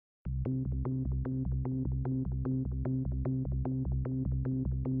This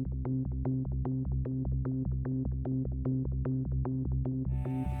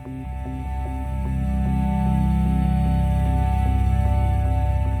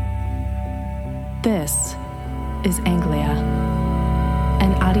is Anglia,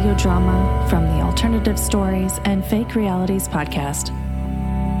 an audio drama from the Alternative Stories and Fake Realities podcast.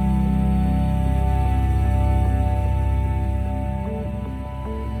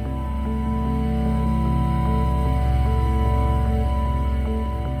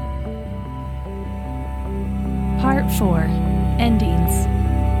 Part 4, Endings.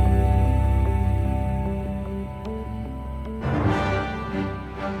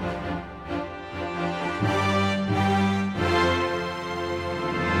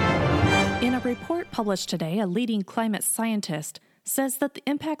 In a report published today, a leading climate scientist says that the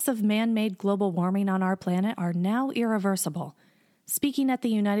impacts of man-made global warming on our planet are now irreversible. Speaking at the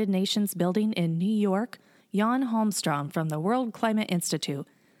United Nations building in New York, Jan Holmstrom from the World Climate Institute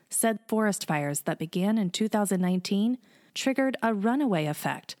said forest fires that began in 2019 triggered a runaway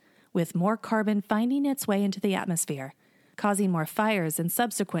effect, with more carbon finding its way into the atmosphere, causing more fires in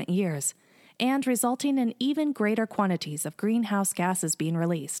subsequent years, and resulting in even greater quantities of greenhouse gases being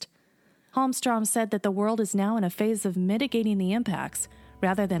released. Holmstrom said that the world is now in a phase of mitigating the impacts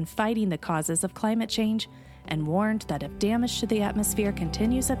rather than fighting the causes of climate change, and warned that if damage to the atmosphere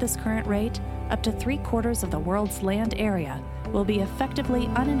continues at this current rate, up to 3/4 of the world's land area will be effectively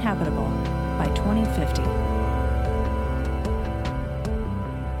uninhabitable by 2050.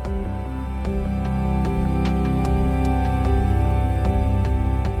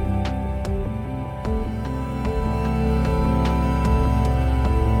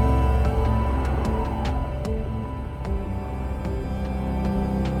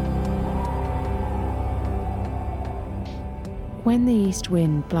 When the east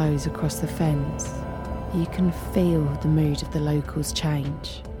wind blows across the fens, you can feel the mood of the locals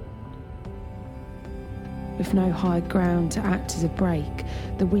change. With no high ground to act as a break,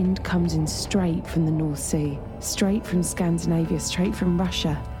 the wind comes in straight from the North Sea, straight from Scandinavia, straight from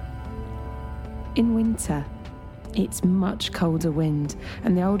Russia. In winter, it's much colder wind,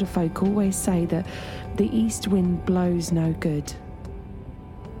 and the older folk always say that the east wind blows no good.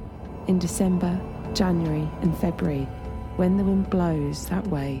 In December, January and February, when the wind blows that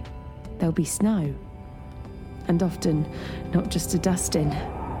way, there'll be snow. And often, not just a dusting.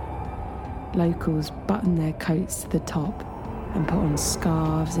 Locals button their coats to the top and put on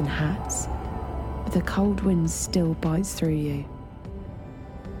scarves and hats, but the cold wind still bites through you.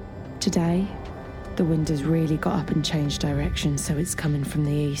 Today, the wind has really got up and changed direction, so it's coming from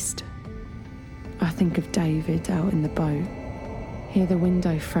the east. I think of David out in the boat. Hear the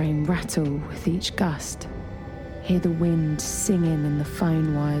window frame rattle with each gust. Hear the wind singing in the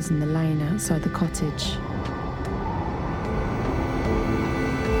phone wires in the lane outside the cottage.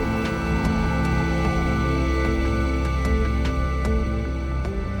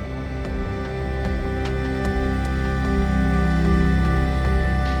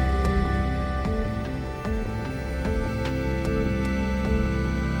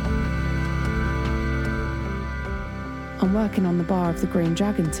 I'm working on the bar of the Green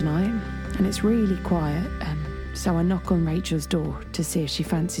Dragon tonight, and it's really quiet, so I knock on Rachel's door to see if she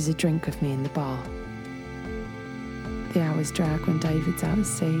fancies a drink with me in the bar. The hours drag when David's out at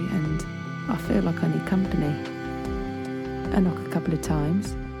sea, and I feel like I need company. I knock a couple of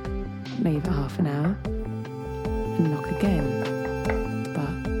times, leave it half an hour, and knock again,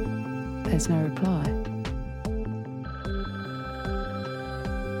 but there's no reply.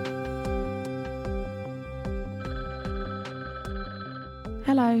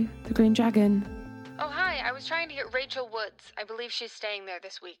 Hello, the Green Dragon. Oh, hi. I was trying to get Rachel Woods. I believe she's staying there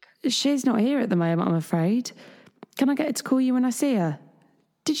this week. She's not here at the moment, I'm afraid. Can I get her to call you when I see her?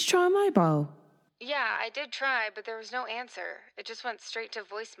 Did you try a mobile? Yeah, I did try, but there was no answer. It just went straight to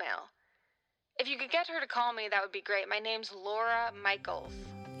voicemail. If you could get her to call me, that would be great. My name's Laura Michaels.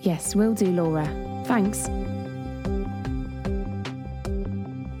 Yes, will do, Laura. Thanks.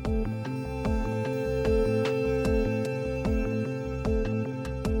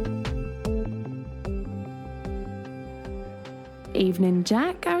 Evening,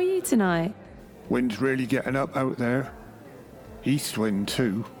 Jack. How are you tonight? Wind's really getting up out there. East wind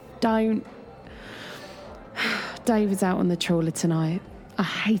too. Don't. David's out on the trawler tonight. I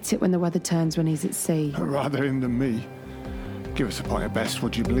hate it when the weather turns when he's at sea. Rather him than me. Give us a pint of best,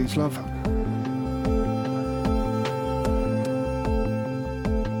 would you please, love?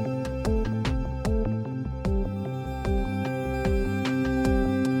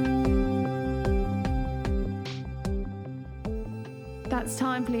 That's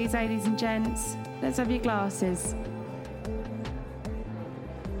time, please. please, ladies and gents. Let's have your glasses.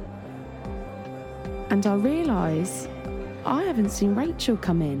 And I realise I haven't seen Rachel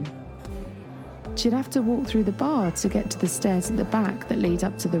come in. She'd have to walk through the bar to get to the stairs at the back that lead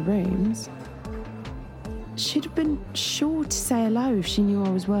up to the rooms. She'd have been sure to say hello if she knew I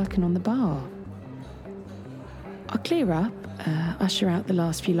was working on the bar. I clear up, usher out the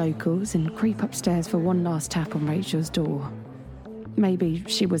last few locals and creep upstairs for one last tap on Rachel's door. Maybe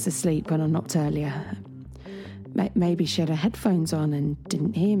she was asleep when I knocked earlier. Maybe she had her headphones on and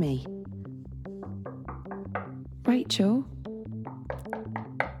didn't hear me. Rachel?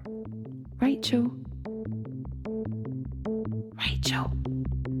 Rachel? Rachel?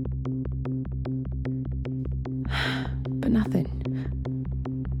 But nothing.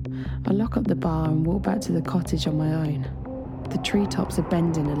 I lock up the bar and walk back to the cottage on my own. The treetops are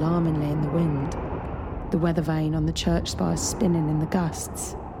bending alarmingly in the wind. The weather vane on the church spire spinning in the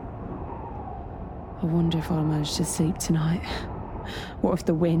gusts. I wonder if I'll manage to sleep tonight. What if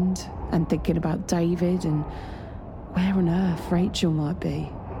the wind, and thinking about David and where on earth Rachel might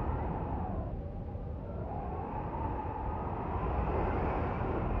be.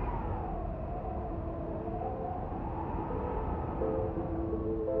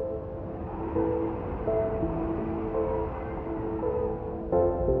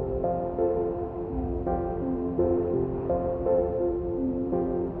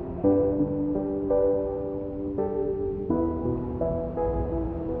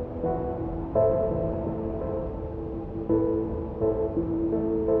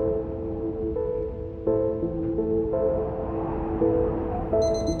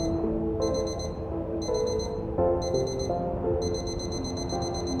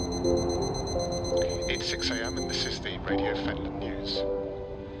 It's 6 a.m. and this is the Radio Fenland News.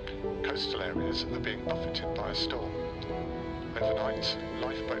 Coastal areas are being buffeted by a storm. Overnight,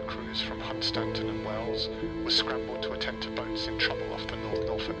 lifeboat crews from Hunstanton and Wells were scrambled to attend to boats in trouble off the North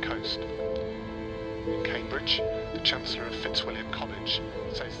Norfolk coast. In Cambridge, the Chancellor of Fitzwilliam College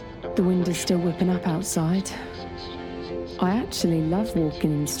says the wind is still whipping up outside. I actually love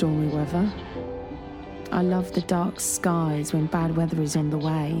walking in stormy weather. I love the dark skies when bad weather is on the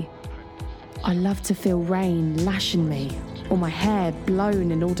way. I love to feel rain lashing me, or my hair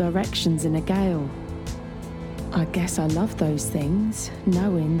blown in all directions in a gale. I guess I love those things,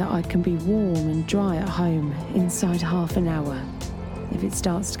 knowing that I can be warm and dry at home inside half an hour if it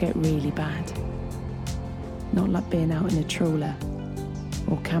starts to get really bad. Not like being out in a trawler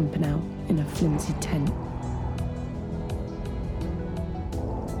or camping out in a flimsy tent.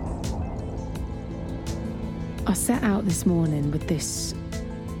 I set out this morning with this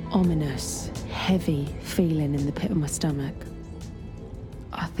ominous, heavy feeling in the pit of my stomach.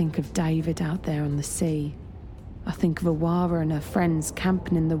 I think of David out there on the sea. I think of Awara and her friends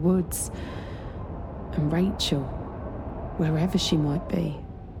camping in the woods. And Rachel, wherever she might be.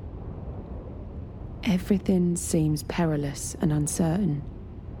 Everything seems perilous and uncertain.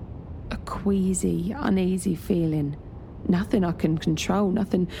 A queasy, uneasy feeling. Nothing I can control,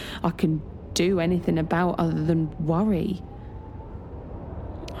 nothing I can do anything about other than worry.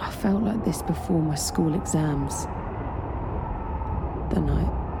 I felt like this before my school exams. The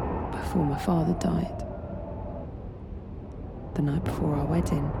night before my father died. The night before our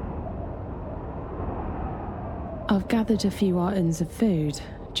wedding. I've gathered a few items of food,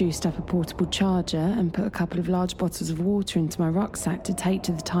 juiced up a portable charger and put a couple of large bottles of water into my rucksack to take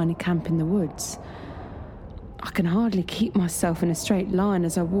to the tiny camp in the woods. I can hardly keep myself in a straight line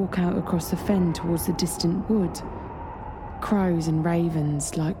as I walk out across the fen towards the distant wood. Crows and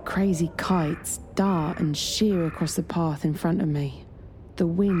ravens, like crazy kites, dart and shear across the path in front of me. The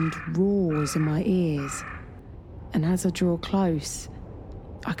wind roars in my ears, and as I draw close,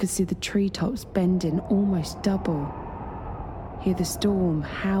 I can see the treetops bending almost double. Hear the storm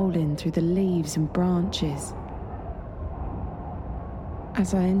howling through the leaves and branches.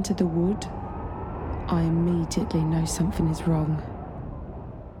 As I enter the wood, I immediately know something is wrong.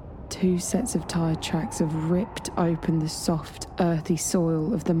 2 sets of tyre tracks have ripped open the soft, earthy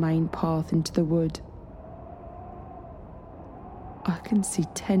soil of the main path into the wood. I can see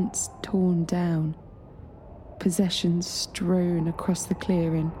tents torn down, possessions strewn across the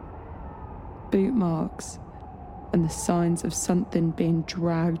clearing, boot marks, and the signs of something being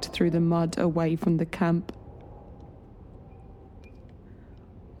dragged through the mud away from the camp.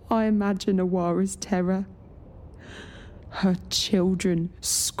 I imagine Awara's terror. Her children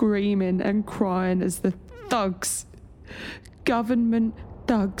screaming and crying as the thugs, government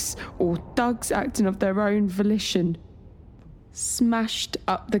thugs or thugs acting of their own volition, smashed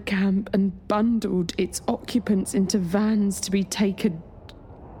up the camp and bundled its occupants into vans to be taken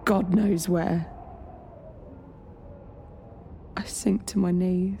God knows where. I sink to my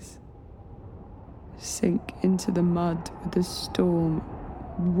knees, sink into the mud with the storm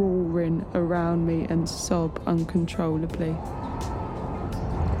roaring around me and sob uncontrollably.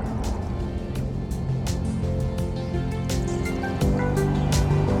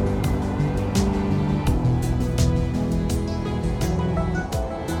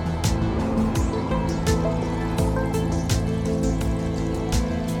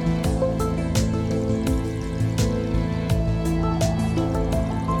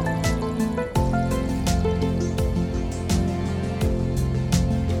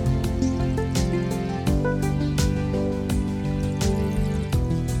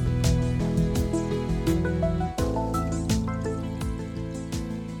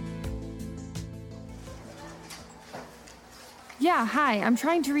 Yeah, hi, I'm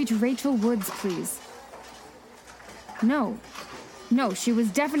trying to reach Rachel Woods, please. No, she was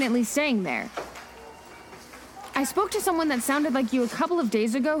definitely staying there. I spoke to someone that sounded like you a couple of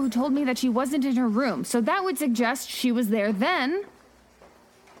days ago who told me that she wasn't in her room, so that would suggest she was there then.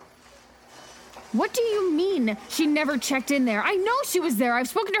 What do you mean she never checked in there? I know she was there. I've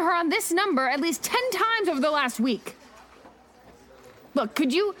spoken to her on this number at least 10 times over the last week. Look,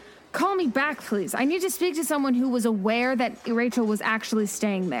 could you call me back, please? I need to speak to someone who was aware that Rachel was actually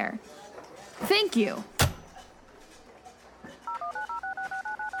staying there. Thank you.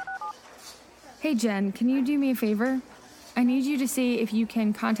 Hey, Jen, can you do me a favor? I need you to see if you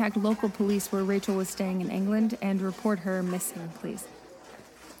can contact local police where Rachel was staying in England and report her missing, please.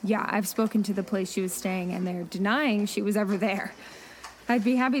 Yeah, I've spoken to the place she was staying, and they're denying she was ever there. I'd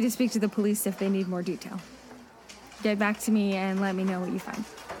be happy to speak to the police if they need more detail. Get back to me and let me know what you find.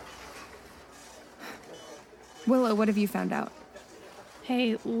 Willow, what have you found out?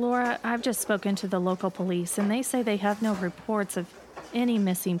 Hey, Laura, I've just spoken to the local police, and they say they have no reports of any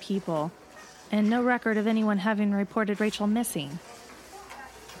missing people, and no record of anyone having reported Rachel missing.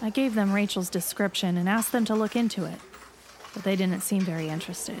 I gave them Rachel's description and asked them to look into it, but they didn't seem very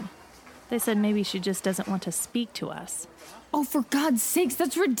interested. They said maybe she just doesn't want to speak to us. Oh, for God's sakes,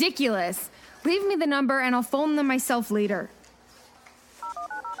 that's ridiculous. Leave me the number and I'll phone them myself later.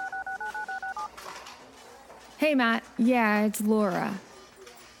 Hey, Matt. Yeah, it's Laura.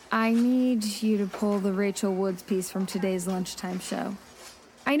 I need you to pull the Rachel Woods piece from today's lunchtime show.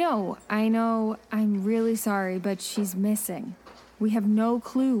 I know. I'm really sorry, but she's missing. We have no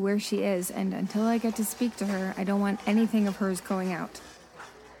clue where she is, and until I get to speak to her, I don't want anything of hers going out.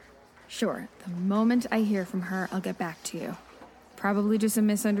 Sure, the moment I hear from her, I'll get back to you. Probably just a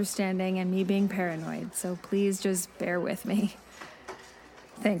misunderstanding and me being paranoid, so please just bear with me.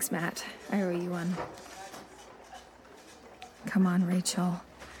 Thanks, Matt. I owe you one. Come on, Rachel.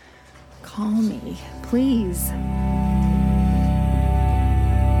 Call me, please.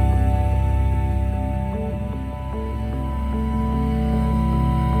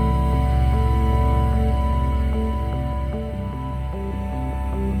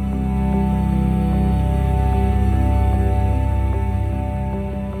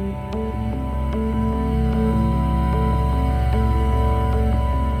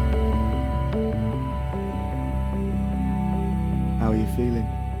 How are you feeling?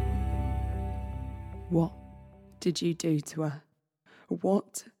 What did you do to her?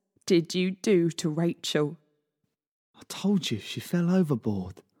 What did you do to Rachel? I told you she fell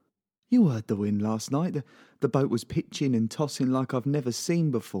overboard. You heard the wind last night. The boat was pitching and tossing like I've never seen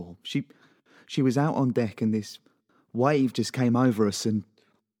before. She was out on deck and this wave just came over us and...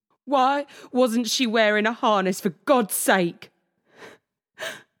 Why wasn't she wearing a harness, for God's sake?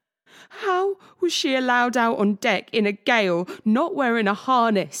 How was she allowed out on deck in a gale, not wearing a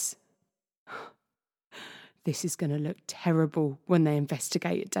harness? This is going to look terrible when they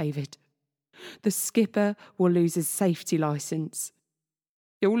investigate it, David. The skipper will lose his safety licence.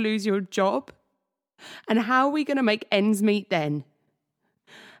 You'll lose your job. And how are we going to make ends meet then?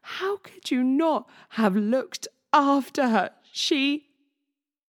 How could you not have looked after her? She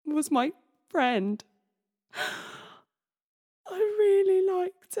was my friend. I really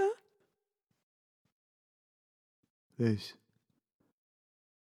liked her. There's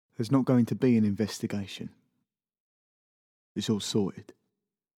not going to be an investigation. It's all sorted.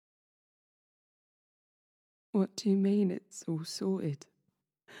 What do you mean it's all sorted?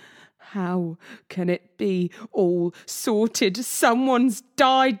 How can it be all sorted? Someone's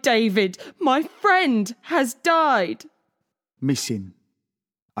died, David. My friend has died. Missing.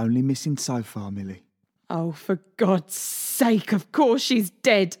 Only missing so far, Millie. Oh, for God's sake, of course she's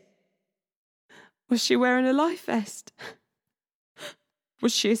dead. Was she wearing a life vest?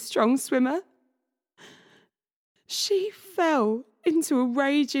 Was she a strong swimmer? She fell into a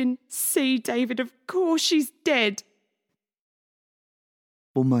raging sea, David. Of course she's dead.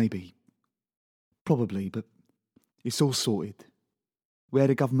 Well, maybe. Probably, but it's all sorted. We had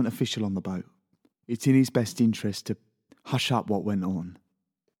a government official on the boat. It's in his best interest to hush up what went on.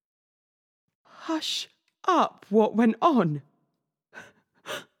 Hush up what went on?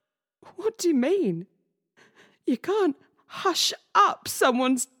 What do you mean? You can't hush up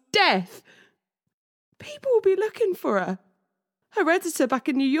someone's death. People will be looking for her. Her editor back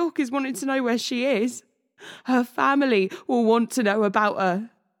in New York is wanting to know where she is. Her family will want to know about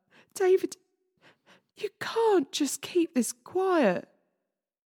her. David, you can't just keep this quiet.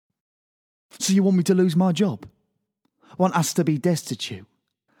 So you want me to lose my job? Want us to be destitute?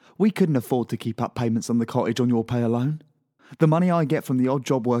 We couldn't afford to keep up payments on the cottage on your pay alone. The money I get from the odd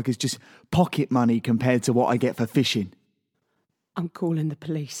job work is just pocket money compared to what I get for fishing. I'm calling the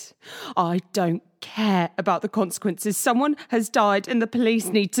police. I don't care about the consequences. Someone has died and the police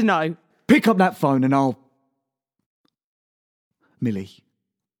need to know. Pick up that phone and I'll... Millie,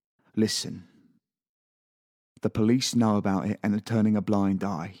 listen. The police know about it and are turning a blind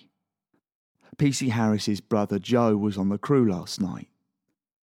eye. P.C. Harris's brother Joe was on the crew last night.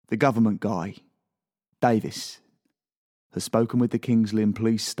 The government guy, Davis, has spoken with the King's Lynn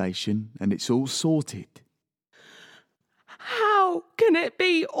police station and it's all sorted. How can it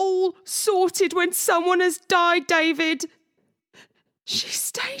be all sorted when someone has died, David? She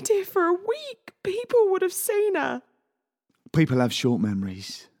stayed here for a week. People would have seen her. People have short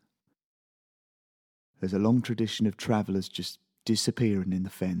memories. There's a long tradition of travellers just disappearing in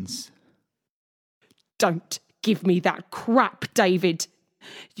the fens. Don't give me that crap, David.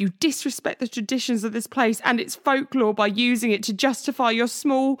 You disrespect the traditions of this place and its folklore by using it to justify your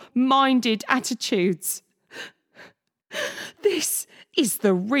small-minded attitudes. This is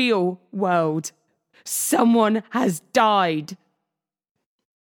the real world. Someone has died.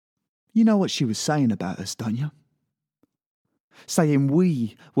 You know what she was saying about us, don't you? Saying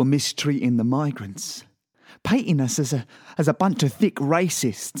we were mistreating the migrants. Painting us as a bunch of thick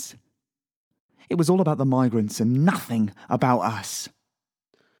racists. It was all about the migrants and nothing about us.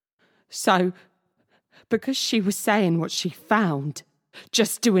 So, because she was saying what she found,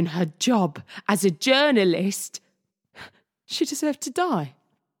 just doing her job as a journalist, she deserved to die.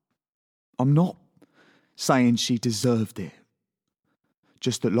 I'm not saying she deserved it.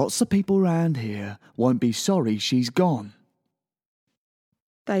 Just that lots of people around here won't be sorry she's gone.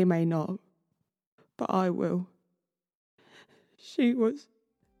 They may not, but I will. She was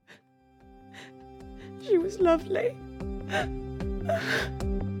lovely.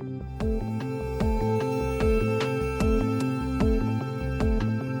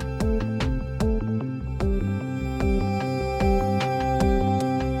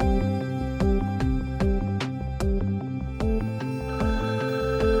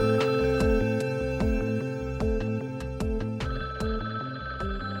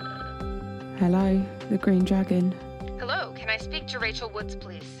 Hello, the Green Dragon. Hello, can I speak to Rachel Woods,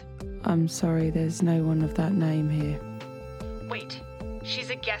 please? I'm sorry, there's no one of that name here. Wait,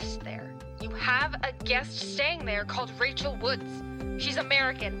 she's a guest there. You have a guest staying there called Rachel Woods. She's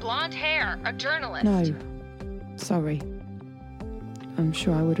American, blonde hair, a journalist. No, sorry. I'm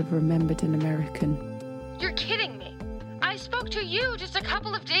sure I would have remembered an American. You're kidding me. I spoke to you just a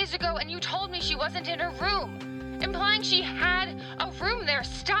couple of days ago and you told me she wasn't in her room, implying she had a room there.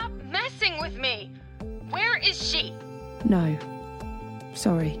 Stop messing with me. Where is she? No,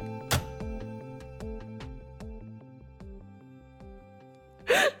 sorry.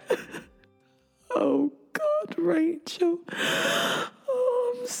 Oh, God, Rachel.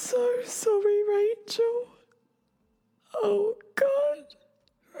 Oh, I'm so sorry, Rachel. Oh, God,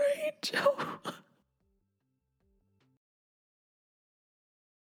 Rachel.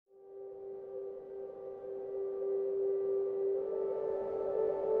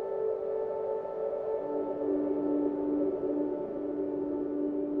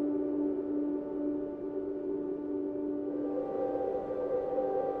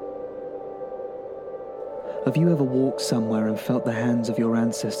 Have you ever walked somewhere and felt the hands of your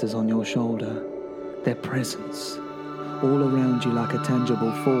ancestors on your shoulder? Their presence, all around you like a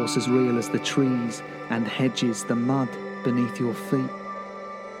tangible force as real as the trees and hedges, the mud beneath your feet,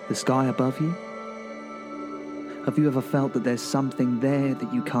 the sky above you? Have you ever felt that there's something there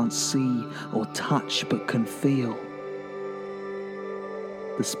that you can't see or touch but can feel?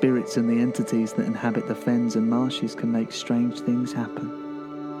 The spirits and the entities that inhabit the fens and marshes can make strange things happen.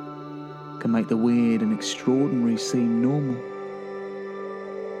 Can make the weird and extraordinary seem normal.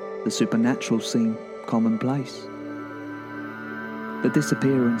 The supernatural seem commonplace. The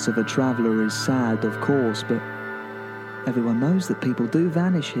disappearance of a traveller is sad, of course, but Everyone knows that people do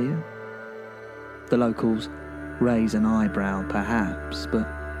vanish here. The locals raise an eyebrow, perhaps, but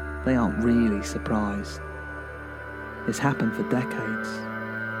they aren't really surprised. It's happened for decades,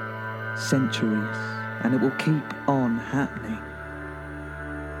 centuries, and it will keep on happening.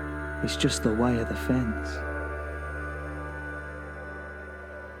 It's just the way of the fence.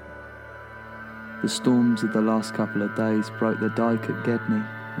 The storms of the last couple of days broke the dike at Gedney,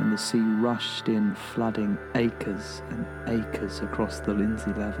 and the sea rushed in, flooding acres and acres across the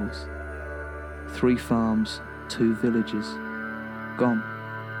Lindsey levels. 3 farms, 2 villages, gone,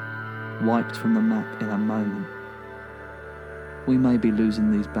 wiped from the map in a moment. We may be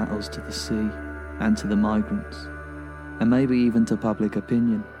losing these battles to the sea and to the migrants, and maybe even to public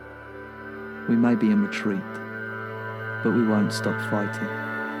opinion. We may be in retreat, but we won't stop fighting.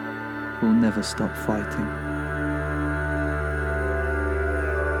 We'll never stop fighting.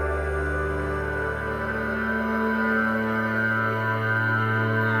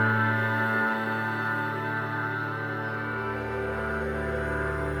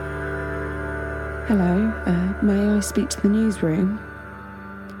 Hello, may I speak to the newsroom?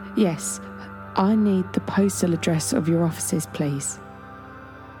 Yes, I need the postal address of your offices, please.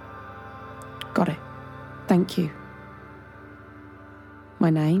 Got it. Thank you. My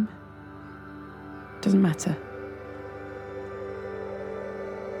name? Doesn't matter.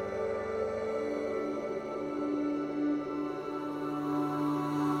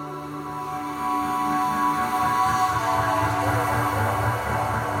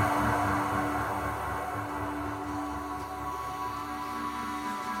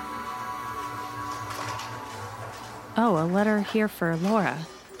 Oh, a letter here for Laura.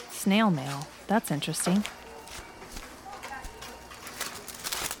 Snail mail. That's interesting.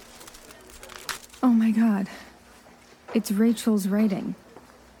 Oh my God. It's Rachel's writing.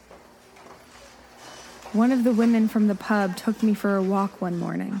 One of the women from the pub took me for a walk one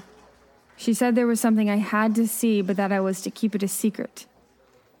morning. She said there was something I had to see, but that I was to keep it a secret.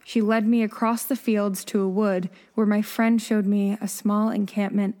 She led me across the fields to a wood where my friend showed me a small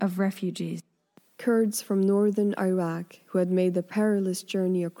encampment of refugees. Kurds from northern Iraq who had made the perilous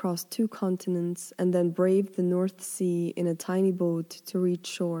journey across 2 continents and then braved the North Sea in a tiny boat to reach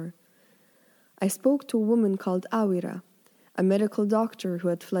shore. I spoke to a woman called Awira, a medical doctor who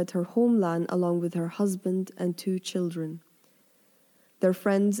had fled her homeland along with her husband and 2 children. Their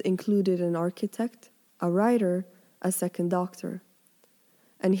friends included an architect, a writer, a second doctor.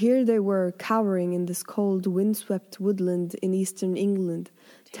 And here they were, cowering in this cold, windswept woodland in eastern England,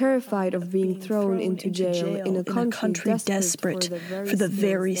 terrified of being thrown into jail in a country desperate for the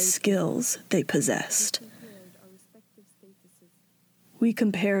very skills they possessed. We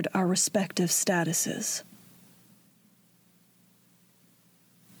compared our respective statuses.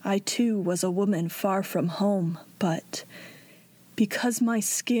 I too was a woman far from home, but because my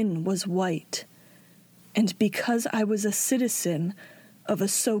skin was white, and because I was a citizen of a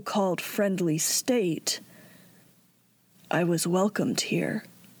so-called friendly state, I was welcomed here.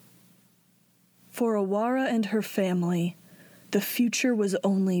 For Awara and her family, the future was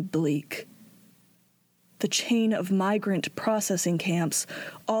only bleak. The chain of migrant processing camps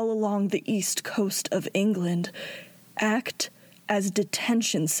all along the east coast of England act as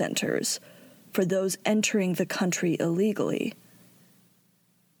detention centers for those entering the country illegally.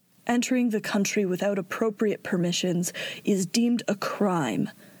 Entering the country without appropriate permissions is deemed a crime,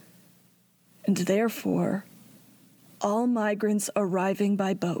 and therefore, all migrants arriving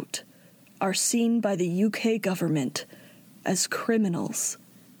by boat are seen by the UK government as criminals,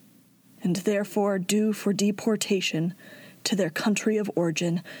 and therefore due for deportation to their country of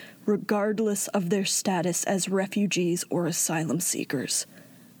origin, regardless of their status as refugees or asylum seekers.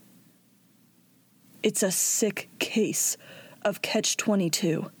 It's a sick case of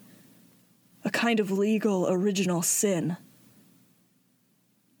Catch-22. A kind of legal original sin.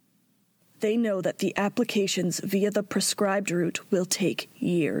 They know that the applications via the prescribed route will take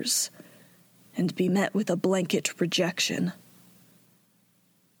years and be met with a blanket rejection.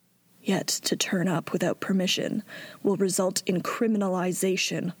 Yet to turn up without permission will result in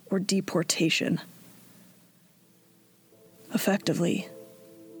criminalization or deportation. Effectively,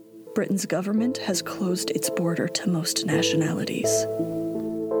 Britain's government has closed its border to most nationalities.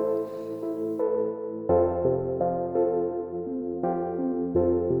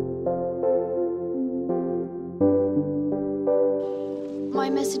 My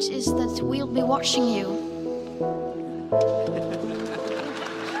message is that we'll be watching you.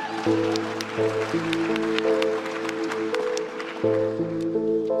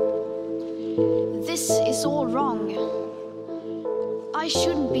 This is all wrong. I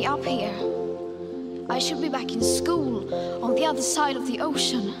shouldn't be up here. I should be back in school on the other side of the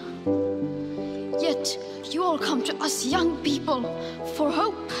ocean. Yet you all come to us young people for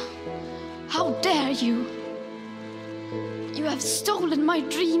hope. How dare you? You have stolen my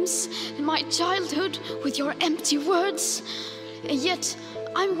dreams and my childhood with your empty words, and yet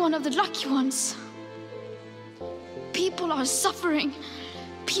I'm one of the lucky ones. People are suffering,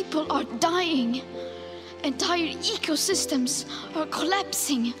 people are dying, entire ecosystems are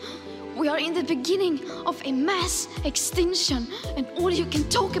collapsing. We are in the beginning of a mass extinction, and all you can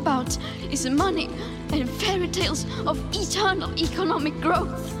talk about is money and fairy tales of eternal economic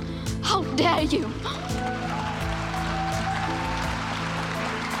growth. How dare you?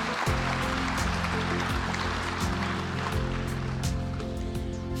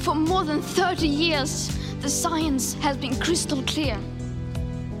 For more than 30 years, the science has been crystal clear.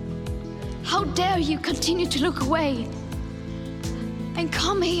 How dare you continue to look away and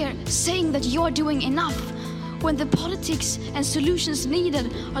come here saying that you're doing enough when the politics and solutions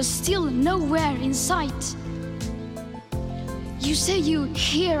needed are still nowhere in sight? You say you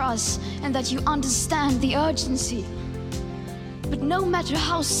hear us and that you understand the urgency. But no matter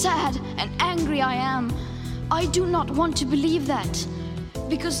how sad and angry I am, I do not want to believe that.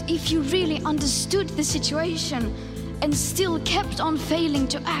 Because if you really understood the situation and still kept on failing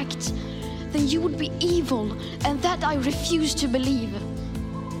to act, then you would be evil, and that I refuse to believe.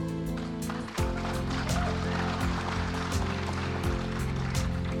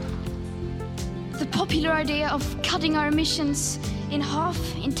 The popular idea of cutting our emissions in half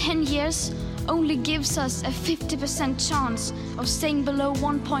in 10 years only gives us a 50% chance of staying below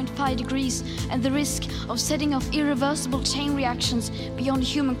 1.5 degrees and the risk of setting off irreversible chain reactions beyond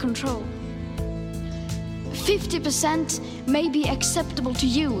human control. 50% may be acceptable to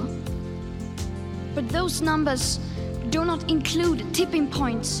you, but those numbers do not include tipping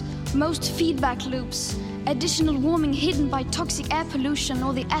points, most feedback loops, additional warming hidden by toxic air pollution,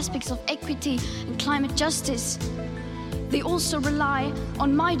 or the aspects of equity and climate justice. They also rely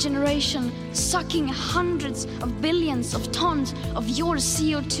on my generation sucking hundreds of billions of tons of your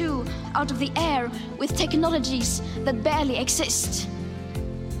CO2 out of the air with technologies that barely exist.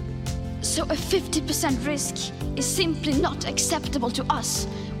 So a 50% risk is simply not acceptable to us,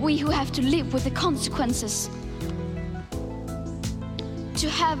 we who have to live with the consequences. To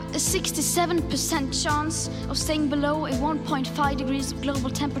have a 67% chance of staying below a 1.5 degrees global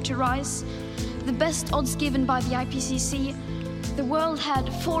temperature rise, the best odds given by the IPCC, the world had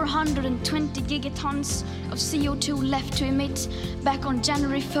 420 gigatons of CO2 left to emit back on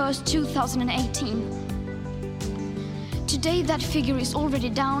January 1st, 2018. Today that figure is already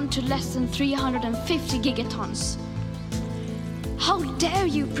down to less than 350 gigatons. How dare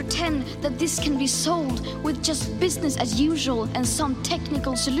you pretend that this can be solved with just business as usual and some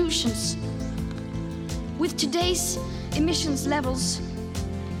technical solutions? With today's emissions levels,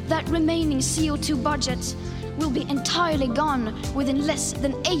 that remaining CO2 budget will be entirely gone within less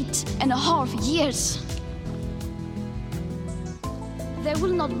than 8.5 years. There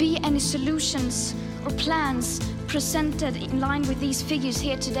will not be any solutions or plans presented in line with these figures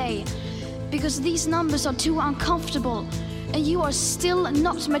here today, because these numbers are too uncomfortable and you are still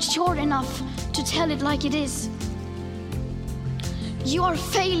not mature enough to tell it like it is. You are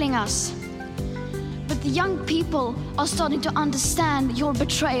failing us, but the young people are starting to understand your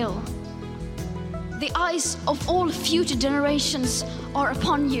betrayal. The eyes of all future generations are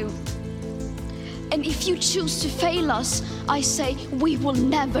upon you. And if you choose to fail us, I say we will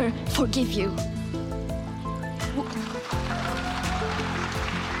never forgive you.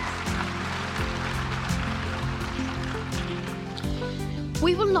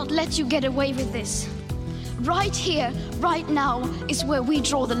 We will not let you get away with this. Right here, right now, is where we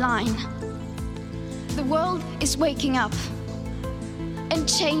draw the line. The world is waking up, and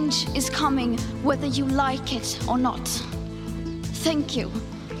change is coming whether you like it or not. Thank you.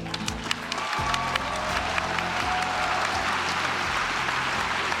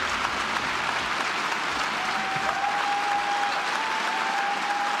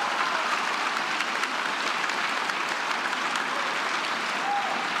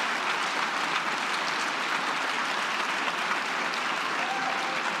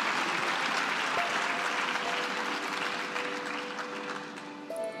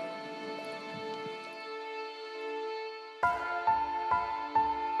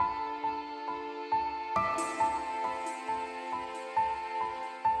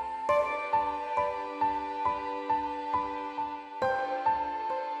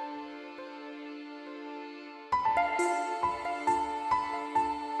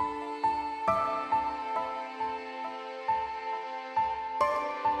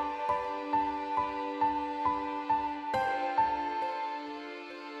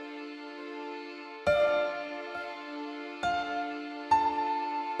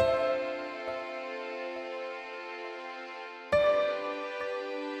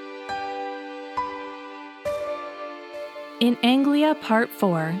 In Anglia Part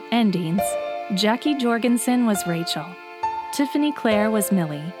 4, Endings, Jackie Jorgensen was Rachel. Tiffany Clare was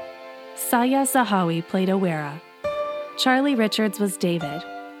Millie. Saya Zahawi played Owera. Charlie Richards was David.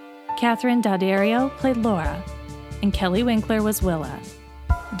 Catherine D'Addario played Laura. And Kelly Winkler was Willa.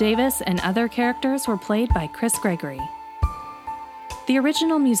 Davis and other characters were played by Chris Gregory. The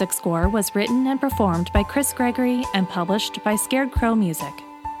original music score was written and performed by Chris Gregory and published by Scared Crow Music.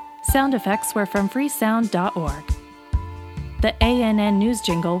 Sound effects were from freesound.org. The ANN News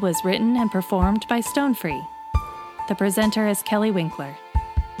jingle was written and performed by Stonefree. The presenter is Kelly Winkler.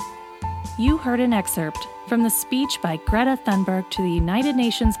 You heard an excerpt from the speech by Greta Thunberg to the United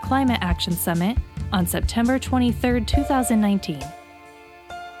Nations Climate Action Summit on September 23, 2019.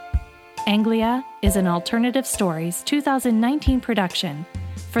 Anglia is an Alternative Stories 2019 production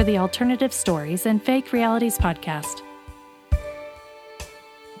for the Alternative Stories and Fake Realities podcast.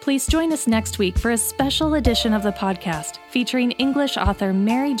 Please join us next week for a special edition of the podcast featuring English author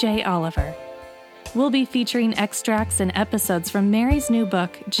Mary J. Oliver. We'll be featuring extracts and episodes from Mary's new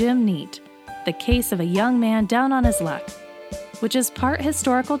book, Jim Neat, The Case of a Young Man Down on His Luck, which is part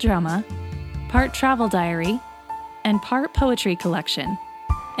historical drama, part travel diary, and part poetry collection,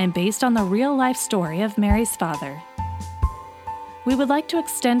 and based on the real-life story of Mary's father. We would like to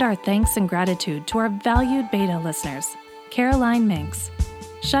extend our thanks and gratitude to our valued beta listeners, Caroline Minks,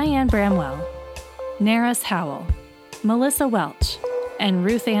 Cheyenne Bramwell, Naris Howell, Melissa Welch, and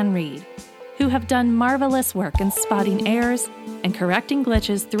Ruth Ann Reed, who have done marvelous work in spotting errors and correcting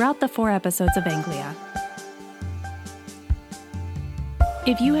glitches throughout the 4 episodes of Anglia.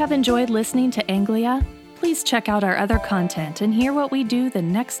 If you have enjoyed listening to Anglia, please check out our other content and hear what we do the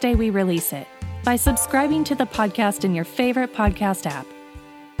next day we release it by subscribing to the podcast in your favorite podcast app.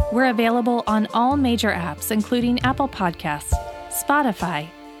 We're available on all major apps, including Apple Podcasts, Spotify,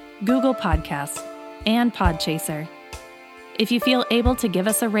 Google Podcasts, and Podchaser. If you feel able to give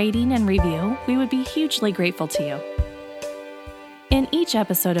us a rating and review, we would be hugely grateful to you. In each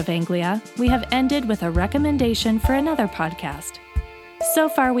episode of Anglia, we have ended with a recommendation for another podcast. So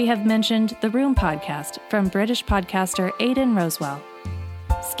far, we have mentioned The Room podcast from British podcaster Aidan Rosewell,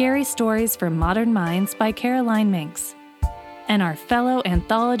 Scary Stories for Modern Minds by Caroline Minks, and our fellow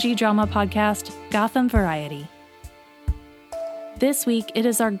anthology drama podcast, Gotham Variety. This week, it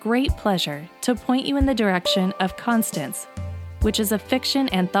is our great pleasure to point you in the direction of Constance, which is a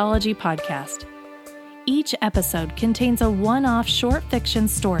fiction anthology podcast. Each episode contains a one-off short fiction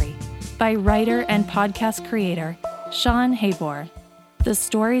story by writer and podcast creator Sean Habor. The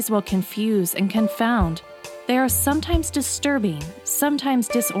stories will confuse and confound. They are sometimes disturbing, sometimes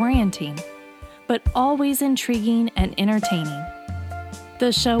disorienting, but always intriguing and entertaining.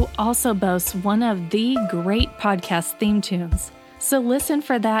 The show also boasts one of the great podcast theme tunes, so listen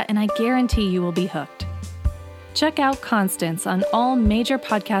for that and I guarantee you will be hooked. Check out Constance on all major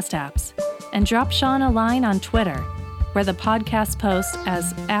podcast apps and drop Sean a line on Twitter, where the podcast posts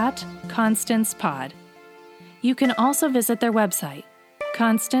as @ConstancePod. You can also visit their website,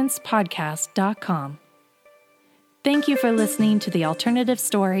 constancepodcast.com. Thank you for listening to the Alternative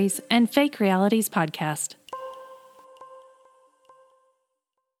Stories and Fake Realities podcast.